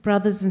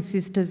Brothers and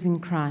sisters in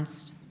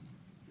Christ.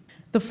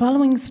 The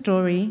following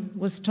story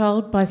was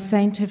told by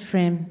Saint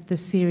Ephrem the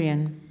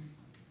Syrian.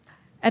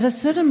 At a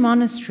certain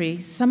monastery,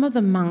 some of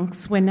the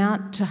monks went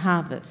out to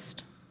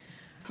harvest.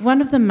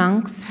 One of the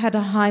monks had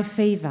a high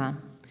fever,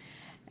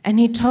 and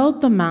he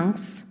told the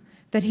monks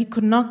that he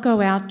could not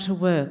go out to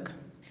work.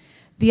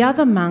 The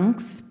other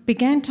monks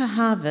began to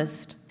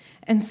harvest,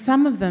 and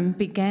some of them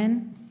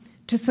began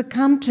to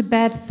succumb to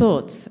bad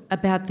thoughts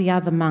about the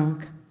other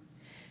monk.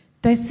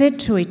 They said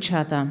to each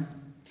other,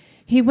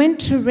 "He went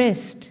to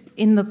rest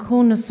in the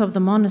coolness of the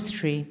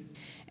monastery,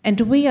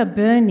 and we are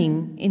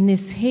burning in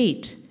this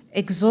heat,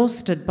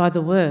 exhausted by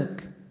the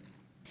work.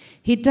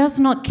 He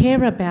does not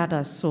care about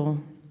us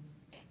all.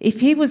 If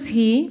he was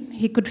here,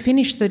 he could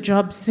finish the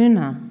job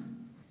sooner."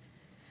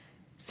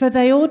 So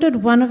they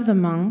ordered one of the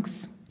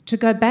monks to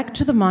go back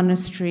to the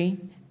monastery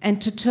and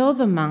to tell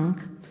the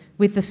monk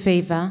with the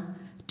fever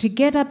to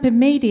get up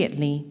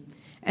immediately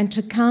and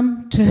to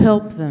come to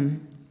help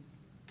them.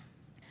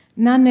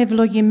 "Non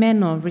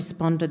evloyimeno,"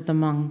 responded the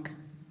monk.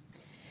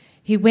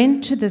 He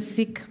went to the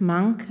sick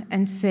monk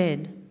and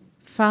said,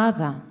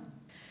 "Father,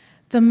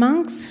 the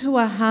monks who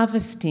are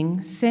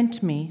harvesting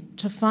sent me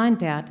to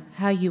find out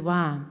how you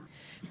are,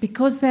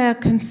 because they are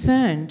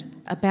concerned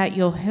about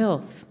your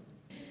health.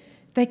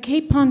 They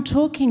keep on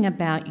talking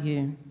about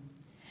you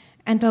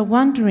and are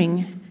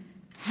wondering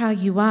how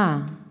you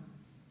are.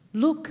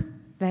 Look,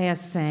 they are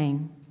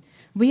saying,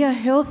 we are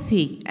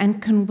healthy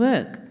and can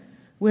work,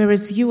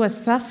 whereas you are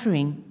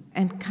suffering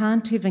and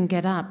can't even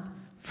get up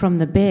from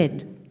the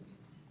bed."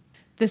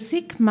 The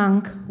sick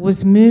monk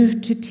was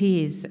moved to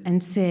tears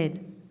and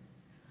said,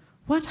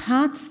 "What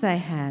hearts they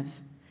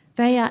have!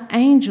 They are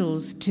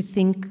angels to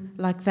think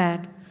like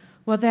that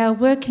while they are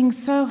working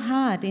so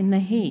hard in the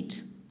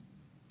heat.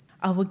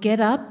 I will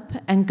get up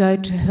and go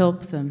to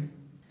help them."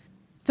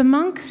 The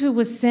monk who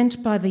was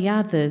sent by the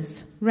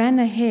others ran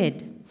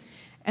ahead,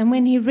 and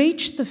when he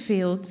reached the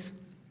fields,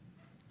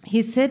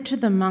 he said to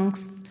the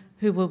monks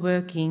who were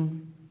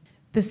working,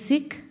 "The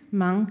sick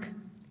monk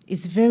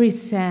is very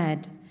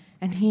sad,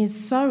 and he is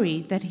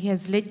sorry that he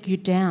has let you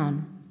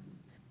down.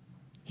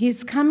 He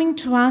is coming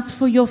to ask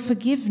for your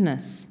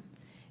forgiveness,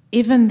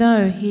 even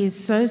though he is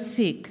so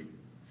sick.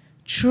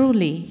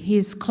 Truly, he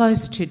is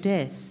close to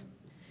death.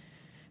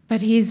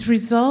 But he is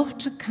resolved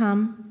to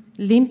come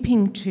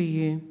limping to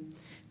you,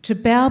 to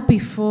bow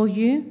before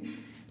you,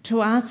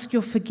 to ask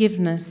your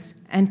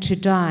forgiveness, and to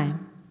die."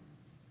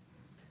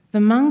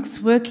 The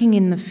monks working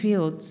in the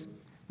fields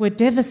were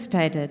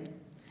devastated,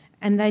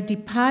 and they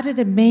departed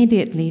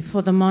immediately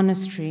for the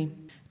monastery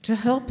to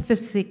help the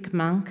sick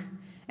monk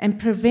and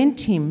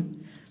prevent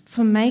him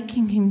from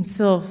making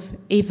himself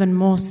even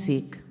more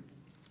sick.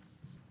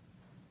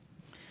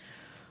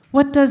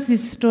 What does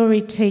this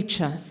story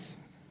teach us?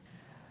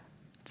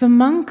 The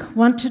monk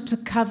wanted to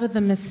cover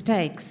the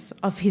mistakes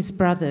of his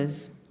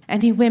brothers,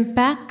 and he went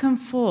back and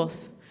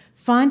forth,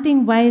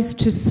 finding ways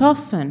to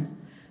soften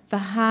the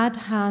hard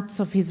hearts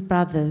of his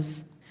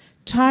brothers,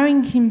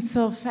 tiring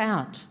himself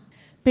out,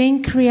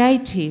 being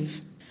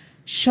creative,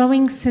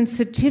 showing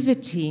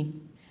sensitivity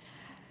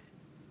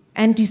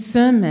and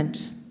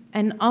discernment,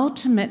 and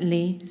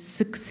ultimately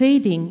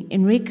succeeding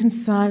in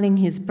reconciling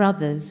his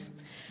brothers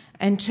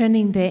and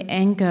turning their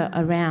anger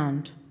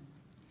around.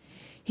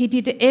 He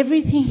did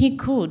everything he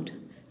could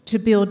to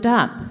build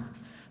up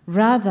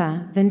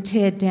rather than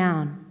tear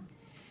down.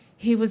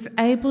 He was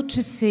able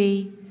to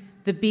see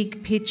the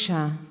big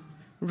picture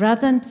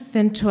rather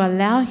than to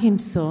allow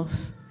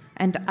himself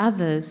and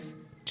others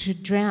to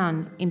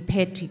drown in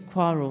petty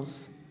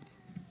quarrels.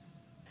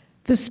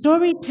 The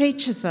story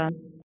teaches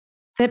us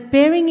that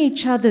bearing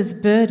each other's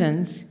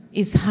burdens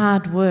is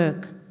hard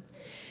work.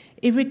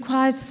 It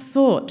requires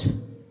thought,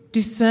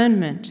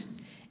 discernment.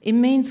 It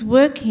means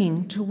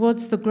working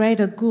towards the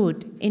greater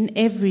good in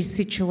every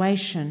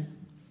situation.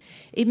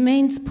 It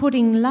means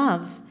putting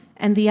love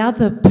and the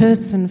other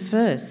person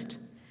first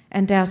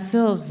and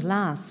ourselves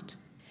last.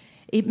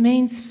 It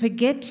means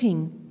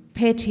forgetting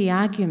petty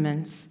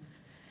arguments,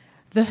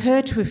 the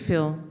hurt we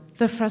feel,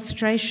 the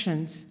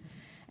frustrations,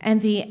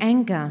 and the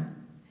anger,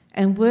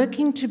 and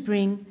working to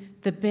bring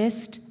the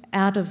best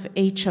out of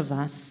each of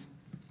us.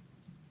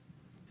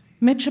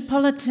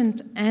 Metropolitan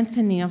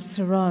Anthony of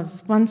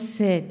Syros once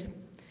said,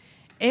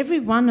 "Every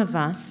one of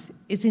us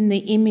is in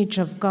the image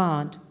of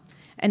God,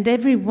 and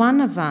every one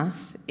of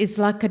us is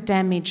like a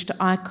damaged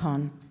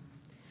icon.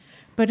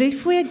 But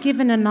if we are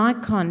given an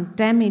icon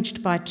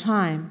damaged by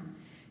time,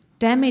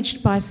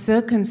 damaged by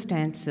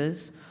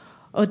circumstances,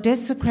 or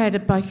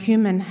desecrated by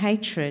human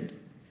hatred,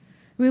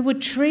 we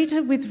would treat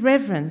it with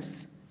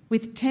reverence,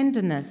 with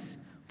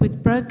tenderness,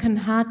 with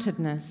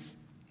broken-heartedness.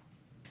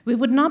 We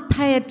would not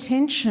pay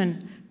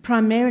attention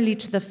primarily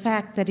to the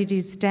fact that it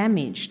is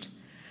damaged,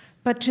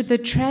 but to the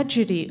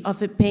tragedy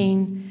of it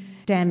being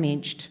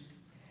damaged.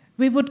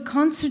 We would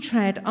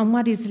concentrate on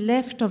what is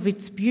left of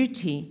its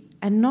beauty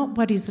and not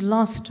what is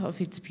lost of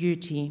its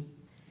beauty.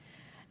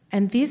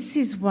 And this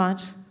is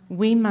what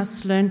we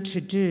must learn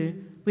to do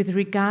with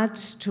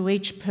regards to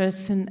each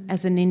person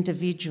as an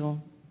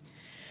individual.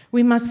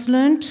 We must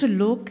learn to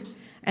look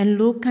and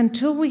look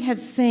until we have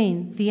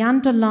seen the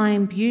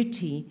underlying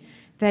beauty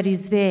that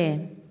is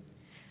there.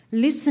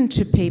 Listen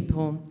to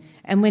people,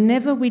 and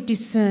whenever we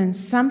discern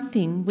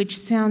something which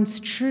sounds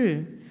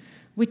true,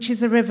 which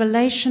is a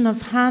revelation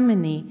of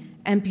harmony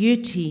and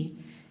beauty,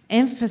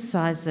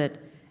 emphasize it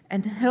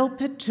and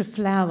help it to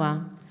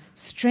flower,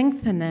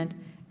 strengthen it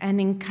and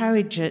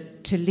encourage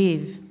it to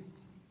live.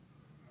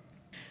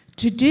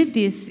 To do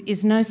this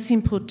is no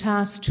simple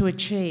task to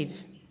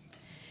achieve.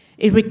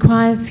 It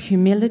requires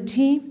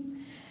humility,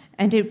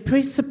 and it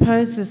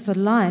presupposes a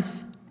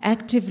life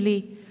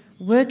actively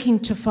working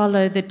to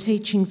follow the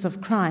teachings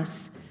of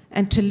Christ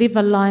and to live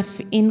a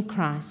life in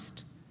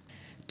Christ.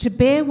 To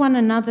bear one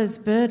another's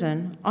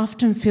burden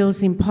often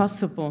feels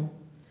impossible.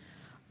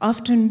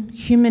 Often,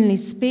 humanly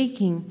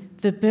speaking,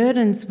 the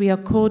burdens we are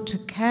called to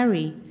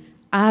carry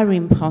are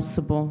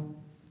impossible.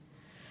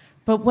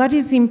 But what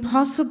is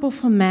impossible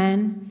for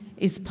man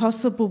is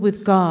possible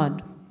with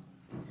God.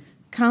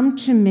 Come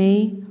to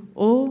me,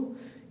 all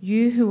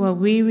you who are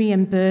weary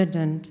and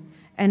burdened,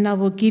 and I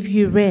will give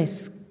you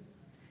rest.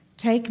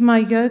 Take my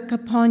yoke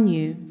upon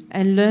you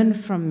and learn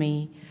from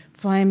me,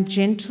 for I am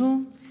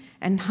gentle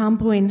and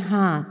humble in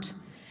heart,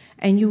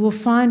 and you will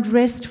find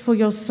rest for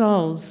your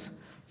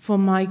souls, for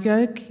my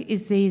yoke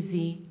is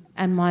easy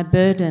and my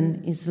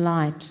burden is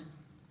light.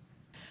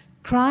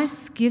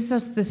 Christ gives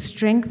us the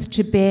strength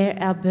to bear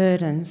our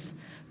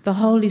burdens. The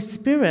Holy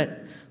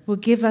Spirit will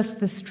give us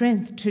the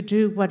strength to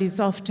do what is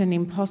often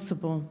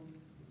impossible.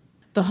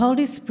 The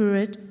Holy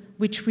Spirit,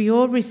 which we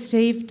all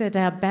received at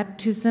our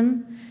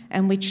baptism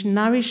and which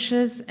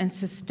nourishes and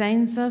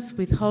sustains us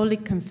with Holy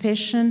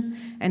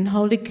Confession and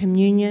Holy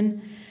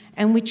Communion,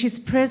 and which is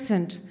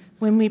present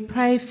when we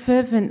pray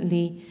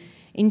fervently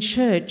in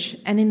church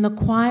and in the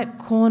quiet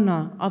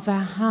corner of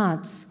our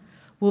hearts,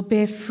 will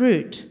bear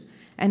fruit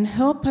and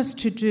help us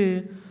to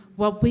do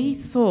what we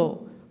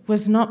thought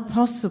was not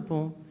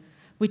possible,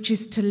 which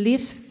is to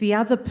lift the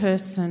other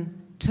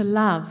person, to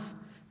love,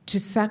 to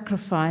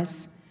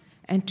sacrifice,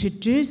 and to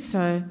do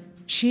so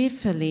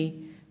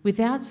cheerfully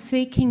without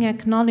seeking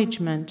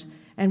acknowledgement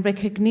and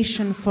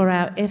recognition for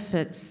our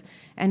efforts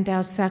and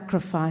our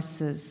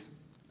sacrifices.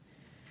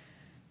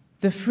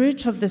 The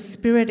fruit of the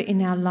Spirit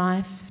in our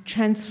life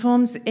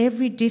transforms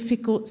every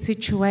difficult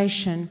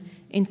situation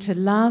into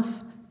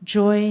love,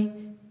 joy,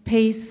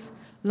 peace,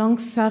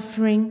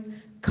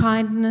 long-suffering,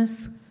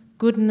 kindness,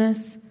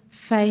 goodness,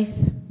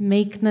 faith,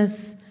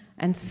 meekness,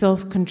 and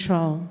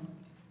self-control.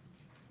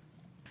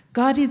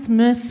 God is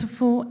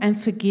merciful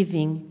and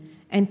forgiving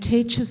and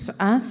teaches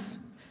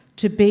us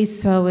to be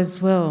so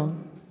as well.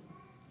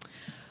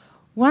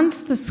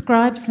 Once the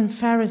scribes and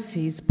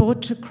Pharisees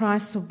brought to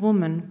Christ a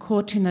woman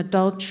caught in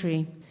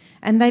adultery,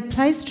 and they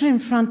placed her in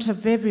front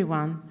of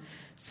everyone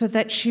so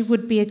that she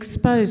would be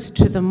exposed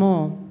to them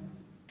all.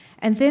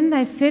 And then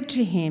they said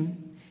to him,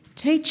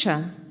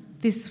 "Teacher,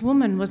 this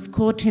woman was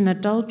caught in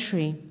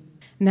adultery.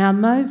 Now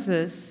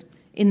Moses,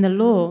 in the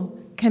law,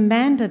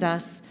 commanded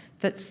us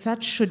that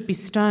such should be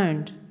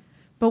stoned.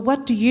 But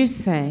what do you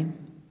say?"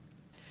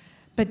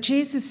 But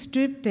Jesus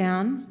stooped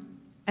down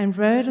and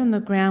wrote on the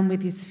ground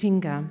with his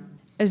finger,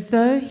 as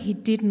though he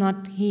did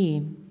not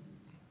hear.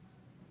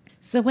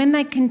 So when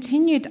they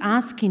continued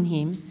asking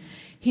him,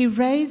 he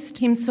raised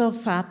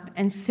himself up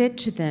and said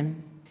to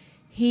them,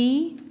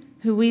 "He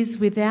who is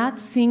without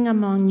sin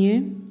among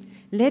you,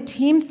 let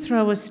him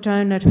throw a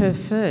stone at her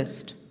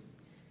first."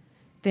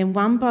 Then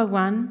one by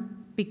one,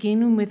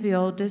 beginning with the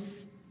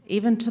oldest,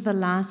 even to the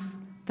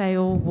last, they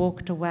all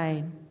walked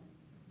away.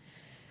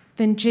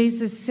 Then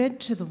Jesus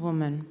said to the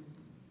woman,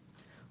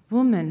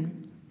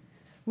 "Woman,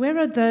 where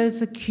are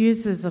those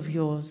accusers of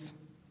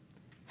yours?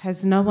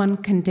 Has no one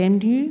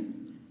condemned you?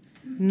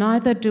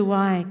 Neither do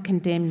I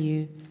condemn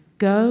you.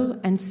 Go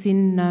and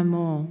sin no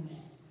more."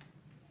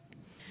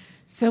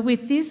 So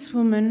with this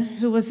woman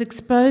who was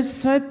exposed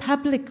so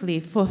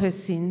publicly for her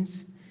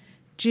sins,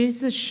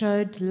 Jesus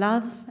showed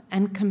love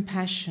and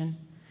compassion,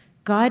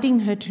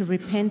 guiding her to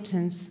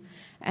repentance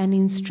and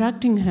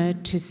instructing her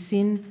to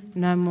sin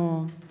no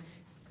more.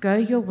 Go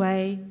your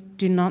way,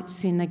 do not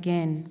sin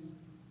again.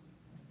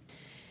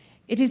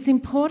 It is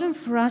important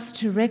for us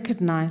to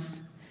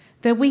recognize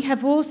that we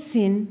have all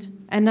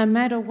sinned, and no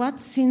matter what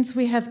sins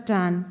we have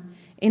done,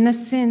 in a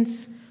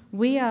sense,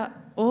 we are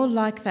all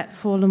like that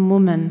fallen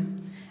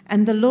woman,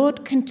 and the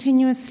Lord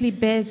continuously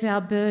bears our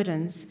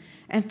burdens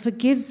and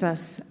forgives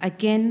us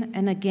again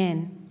and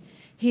again.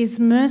 He is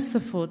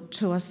merciful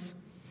to us,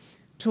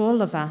 to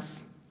all of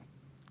us.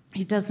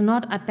 He does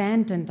not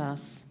abandon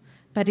us,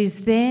 but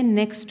is there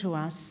next to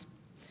us,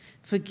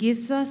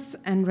 forgives us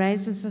and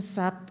raises us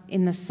up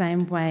in the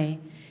same way,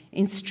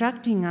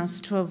 instructing us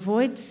to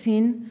avoid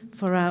sin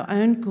for our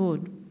own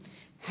good.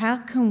 How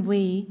can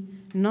we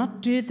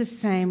not do the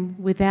same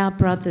with our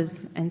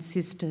brothers and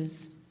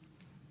sisters?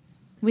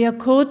 We are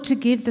called to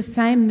give the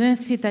same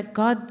mercy that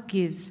God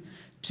gives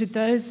to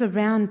those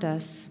around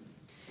us.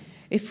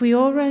 If we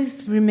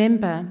always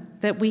remember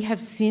that we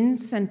have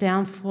sins and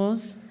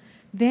downfalls,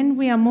 then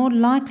we are more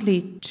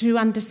likely to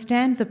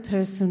understand the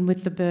person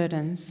with the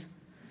burdens.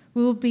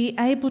 We will be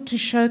able to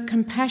show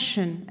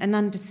compassion and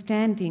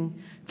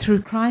understanding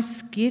through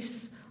Christ's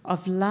gifts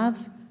of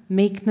love,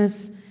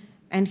 meekness,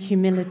 and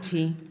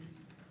humility.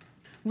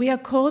 We are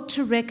called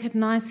to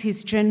recognize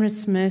his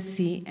generous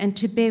mercy and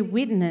to bear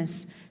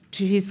witness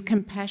to his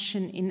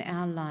compassion in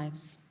our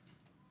lives.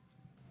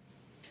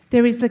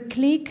 There is a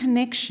clear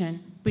connection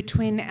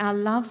between our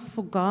love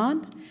for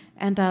God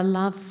and our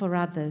love for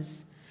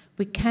others.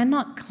 We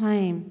cannot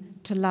claim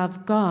to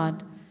love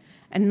God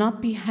and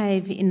not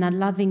behave in a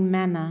loving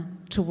manner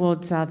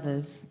towards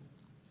others.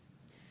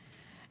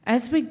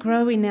 As we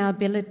grow in our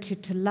ability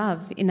to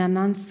love in an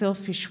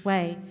unselfish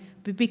way,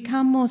 we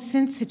become more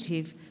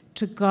sensitive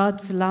to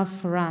God's love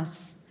for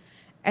us.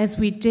 As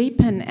we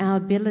deepen our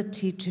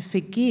ability to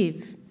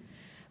forgive,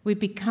 we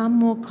become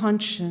more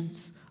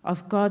conscious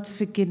of God's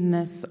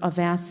forgiveness of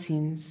our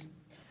sins.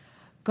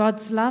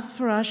 God's love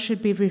for us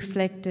should be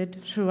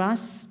reflected through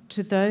us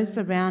to those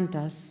around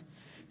us,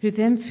 who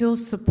then feel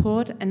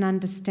support and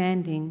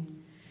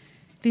understanding.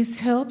 This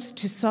helps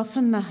to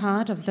soften the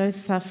heart of those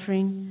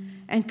suffering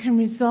and can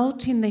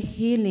result in the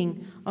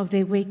healing of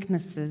their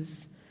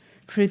weaknesses.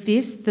 Through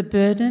this, the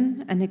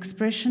burden and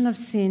expression of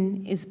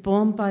sin is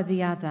borne by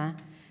the other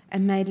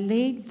and may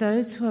lead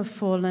those who have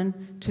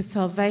fallen to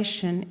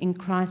salvation in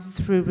Christ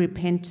through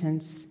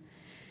repentance.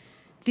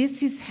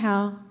 This is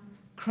how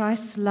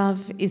Christ's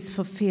love is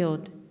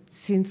fulfilled,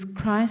 since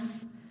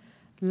Christ's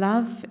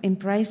love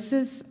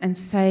embraces and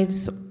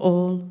saves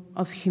all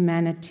of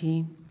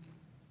humanity.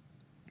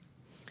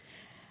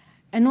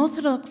 An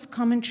Orthodox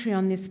commentary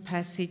on this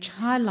passage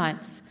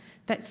highlights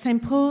that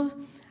St. Paul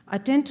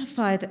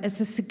identified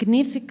as a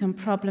significant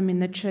problem in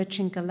the church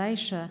in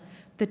Galatia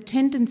the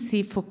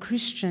tendency for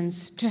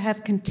Christians to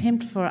have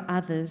contempt for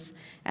others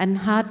and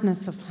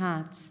hardness of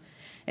hearts,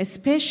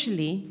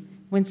 especially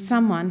when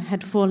someone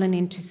had fallen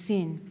into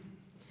sin.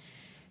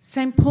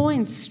 St. Paul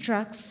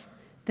instructs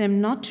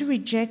them not to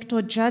reject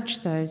or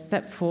judge those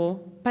that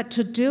fall, but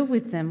to deal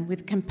with them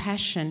with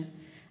compassion,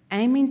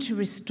 aiming to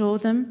restore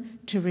them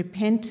to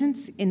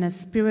repentance in a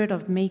spirit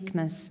of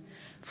meekness.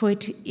 For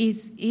it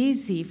is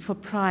easy for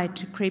pride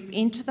to creep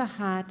into the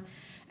heart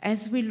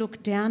as we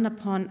look down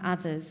upon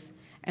others,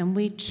 and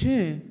we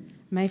too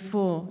may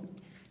fall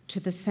to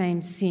the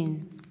same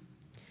sin.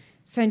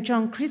 St.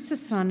 John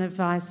Chrysostom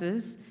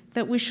advises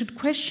that we should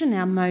question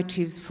our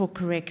motives for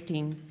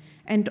correcting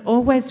and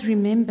always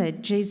remember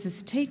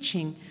Jesus'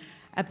 teaching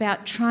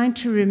about trying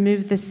to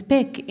remove the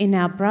speck in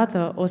our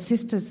brother or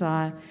sister's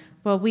eye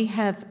while we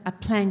have a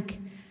plank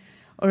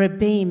or a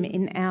beam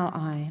in our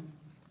eye.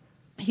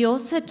 He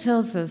also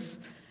tells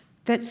us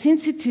that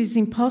since it is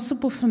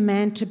impossible for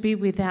man to be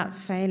without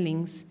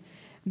failings,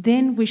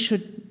 then we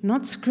should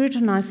not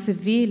scrutinize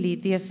severely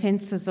the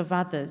offences of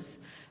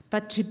others,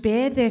 but to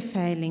bear their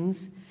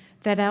failings,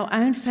 that our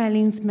own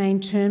failings may in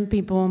turn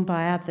be borne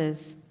by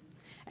others.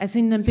 As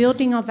in the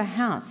building of a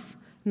house,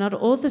 not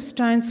all the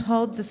stones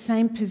hold the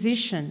same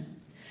position,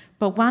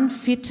 but one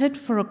fitted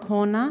for a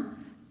corner,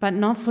 but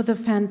not for the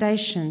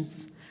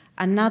foundations,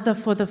 another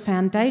for the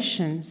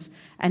foundations,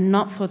 and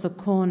not for the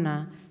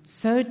corner.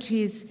 So it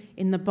is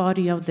in the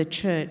body of the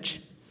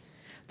church.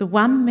 The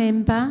one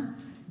member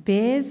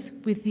bears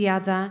with the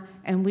other,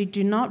 and we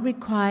do not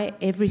require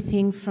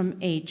everything from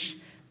each,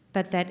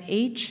 but that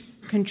each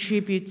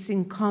contributes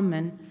in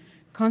common,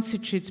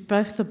 constitutes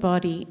both the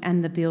body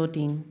and the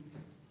building.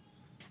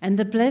 And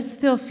the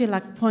blessed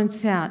Theophylact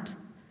points out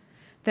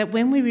that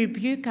when we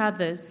rebuke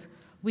others,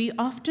 we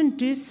often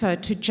do so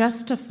to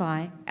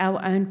justify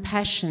our own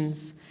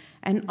passions,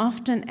 and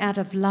often out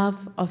of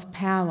love of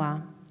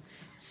power.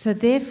 So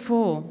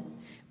therefore,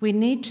 we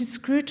need to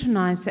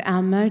scrutinize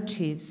our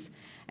motives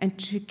and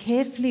to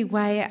carefully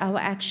weigh our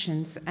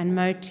actions and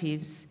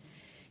motives.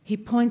 He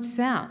points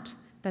out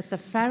that the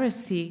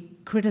Pharisee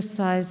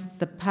criticized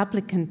the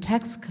publican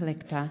tax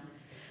collector,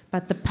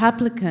 but the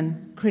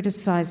publican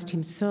criticized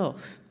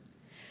himself.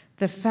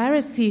 The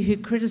Pharisee who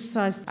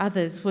criticized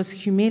others was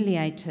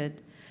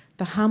humiliated.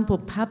 The humble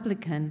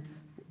publican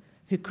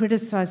who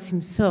criticized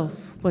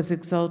himself was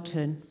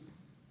exalted.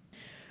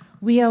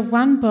 We are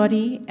one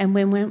body, and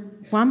when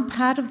one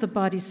part of the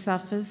body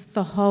suffers,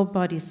 the whole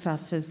body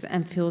suffers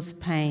and feels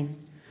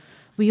pain.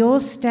 We all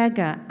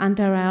stagger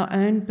under our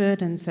own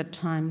burdens at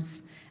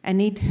times and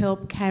need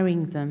help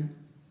carrying them.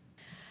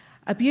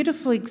 A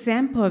beautiful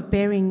example of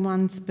bearing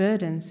one's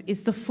burdens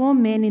is the 4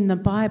 men in the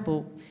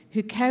Bible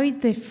who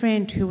carried their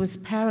friend who was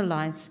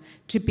paralyzed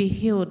to be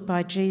healed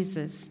by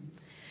Jesus.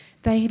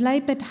 They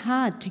labored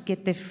hard to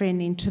get their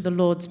friend into the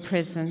Lord's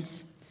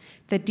presence.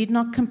 They did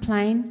not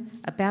complain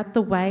about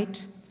the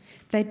wait.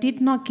 They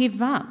did not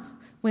give up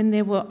when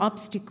there were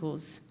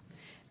obstacles.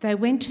 They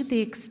went to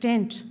the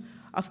extent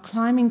of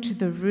climbing to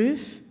the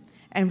roof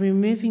and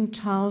removing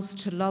tiles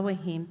to lower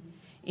him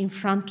in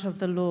front of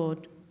the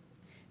Lord.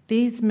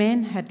 These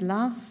men had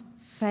love,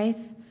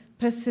 faith,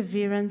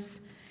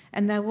 perseverance,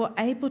 and they were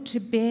able to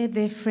bear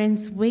their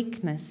friend's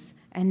weakness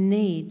and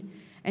need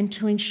and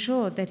to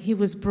ensure that he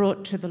was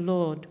brought to the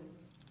Lord.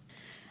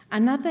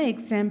 Another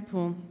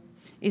example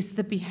is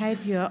the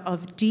behaviour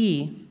of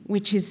deer,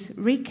 which is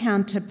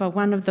recounted by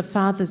one of the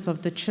fathers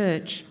of the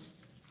church.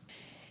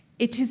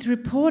 It is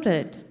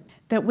reported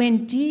that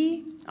when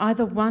deer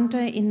either wander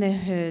in their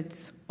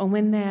herds or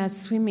when they are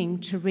swimming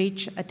to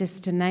reach a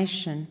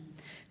destination,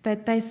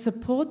 that they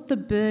support the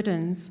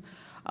burdens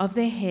of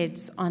their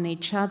heads on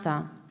each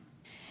other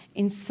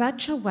in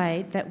such a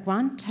way that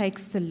one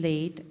takes the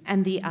lead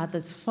and the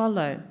others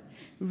follow,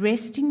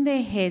 resting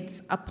their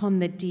heads upon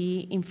the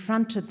deer in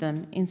front of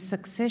them in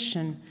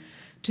succession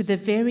to the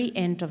very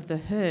end of the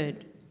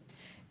herd.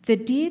 The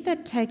deer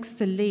that takes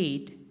the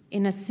lead,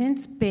 in a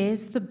sense,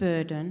 bears the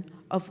burden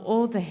of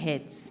all the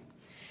heads,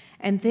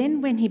 and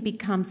then when he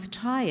becomes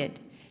tired,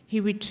 he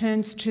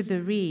returns to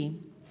the rear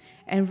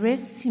and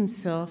rests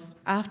himself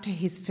after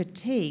his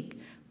fatigue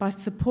by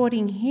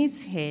supporting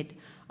his head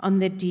on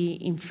the deer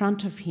in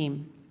front of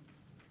him.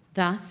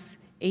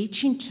 Thus,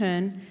 each in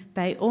turn,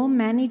 they all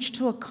manage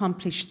to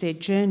accomplish their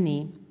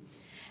journey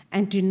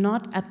and do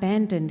not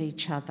abandon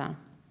each other.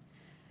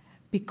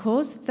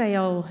 Because they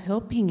are all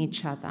helping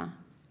each other,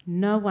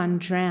 no one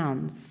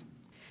drowns.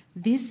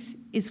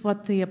 This is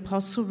what the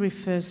apostle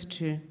refers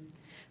to,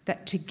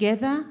 that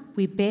together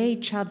we bear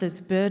each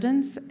other's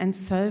burdens and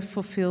so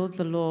fulfill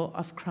the law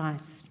of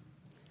Christ.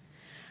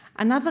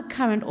 Another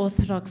current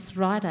Orthodox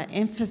writer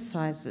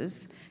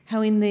emphasises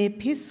how in the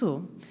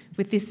epistle,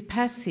 with this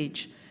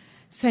passage,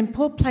 St.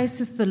 Paul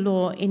places the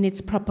law in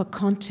its proper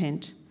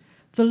content.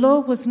 The law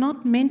was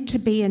not meant to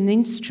be an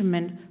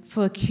instrument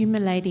for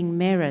accumulating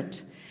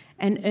merit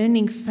and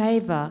earning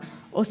favour,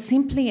 or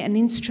simply an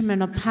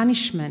instrument of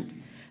punishment.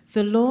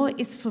 The law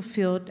is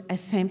fulfilled,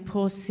 as St.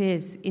 Paul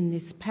says in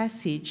this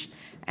passage,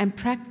 and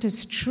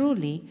practiced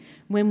truly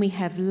when we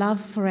have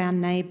love for our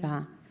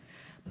neighbour.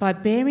 By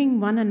bearing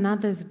one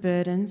another's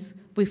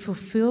burdens, we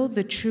fulfil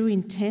the true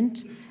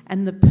intent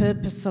and the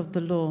purpose of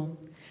the law.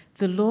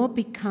 The law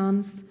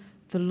becomes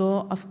the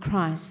law of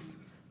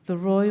Christ, the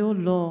royal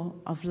law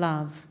of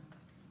love.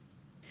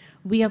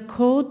 We are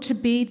called to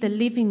be the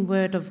living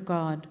word of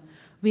God.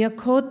 We are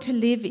called to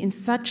live in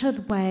such a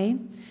way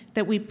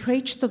that we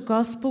preach the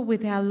gospel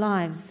with our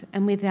lives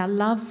and with our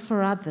love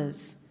for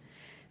others.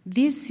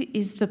 This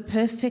is the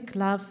perfect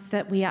love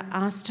that we are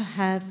asked to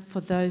have for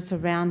those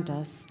around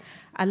us,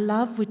 a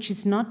love which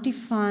is not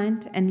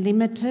defined and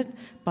limited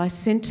by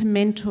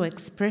sentimental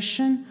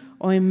expression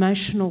or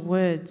emotional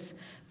words,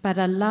 but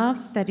a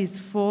love that is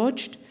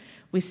forged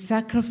with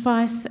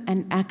sacrifice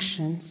and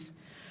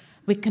actions.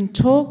 We can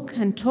talk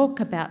and talk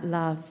about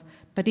love,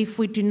 but if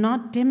we do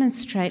not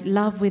demonstrate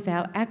love with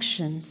our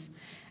actions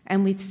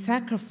and with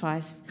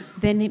sacrifice,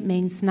 then it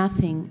means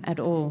nothing at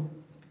all.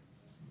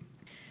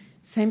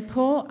 St.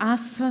 Paul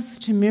asks us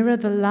to mirror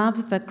the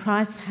love that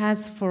Christ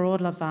has for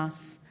all of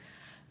us.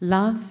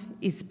 Love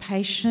is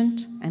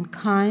patient and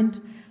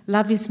kind.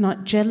 Love is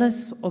not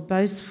jealous or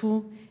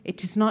boastful.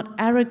 It is not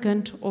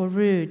arrogant or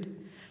rude.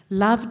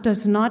 Love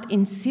does not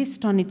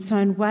insist on its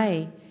own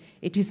way.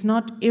 It is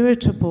not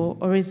irritable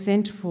or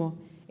resentful.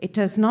 It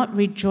does not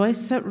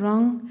rejoice at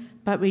wrong,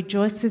 but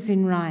rejoices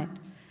in right.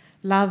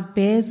 Love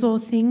bears all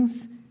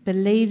things,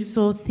 believes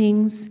all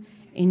things,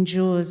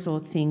 endures all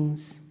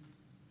things.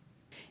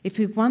 If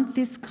we want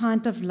this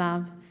kind of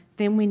love,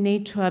 then we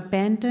need to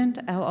abandon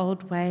our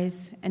old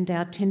ways and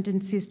our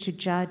tendencies to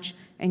judge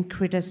and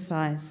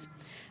criticise,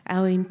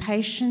 our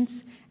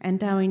impatience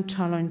and our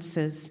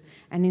intolerances,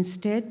 and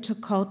instead to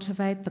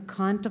cultivate the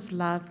kind of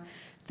love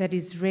that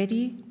is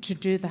ready to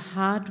do the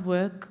hard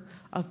work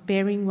of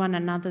bearing one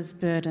another's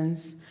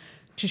burdens,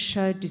 to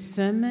show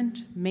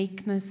discernment,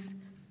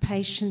 meekness,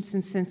 patience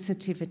and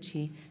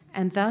sensitivity,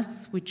 and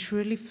thus we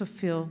truly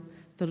fulfill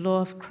the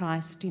law of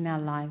Christ in our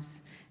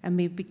lives, and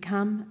we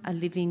become a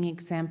living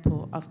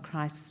example of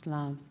Christ's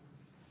love.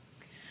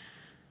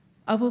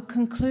 I will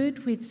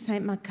conclude with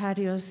St.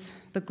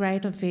 Macarius, the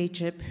Great of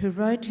Egypt, who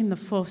wrote in the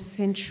 4th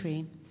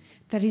century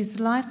that his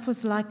life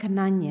was like an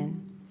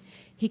onion.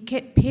 He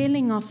kept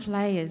peeling off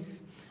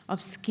layers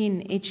of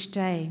skin each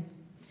day.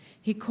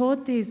 He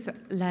called these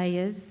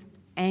layers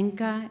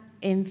anger,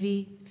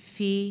 envy,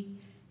 fear,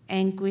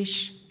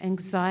 anguish,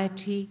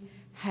 anxiety,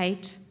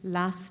 hate,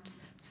 lust,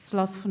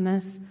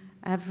 slothfulness,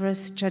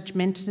 avarice,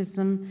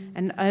 judgmentalism,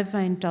 and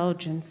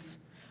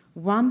overindulgence.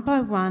 One by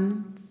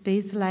one,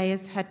 these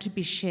layers had to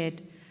be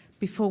shed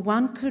before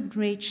one could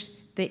reach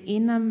the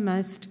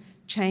innermost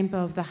chamber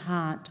of the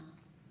heart.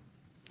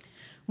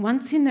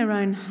 Once in their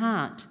own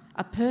heart,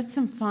 a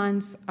person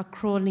finds a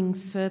crawling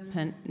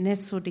serpent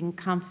nestled in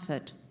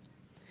comfort.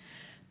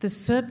 The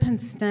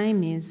serpent's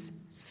name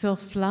is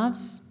self-love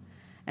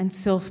and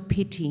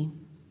self-pity.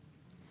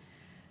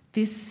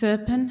 This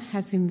serpent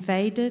has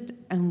invaded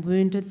and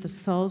wounded the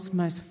soul's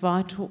most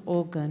vital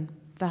organ,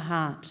 the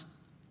heart.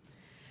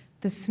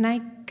 The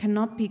snake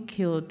cannot be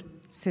killed,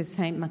 says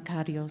St.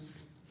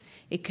 Macarius.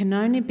 It can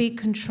only be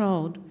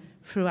controlled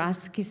through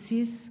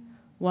ascesis,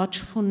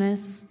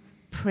 watchfulness,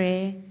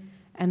 prayer,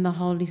 and the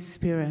Holy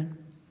Spirit.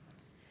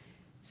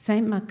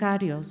 St.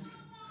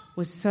 Macarius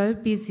was so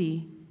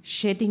busy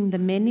shedding the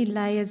many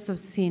layers of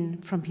sin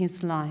from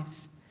his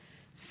life,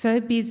 so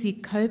busy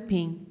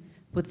coping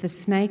with the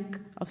snake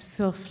of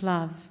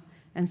self-love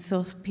and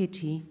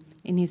self-pity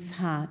in his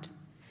heart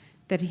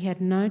that he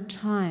had no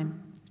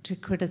time to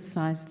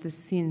criticize the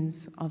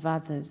sins of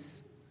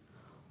others.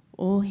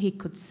 All he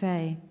could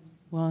say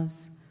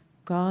was,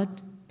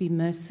 "God, be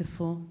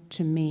merciful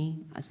to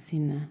me, a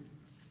sinner."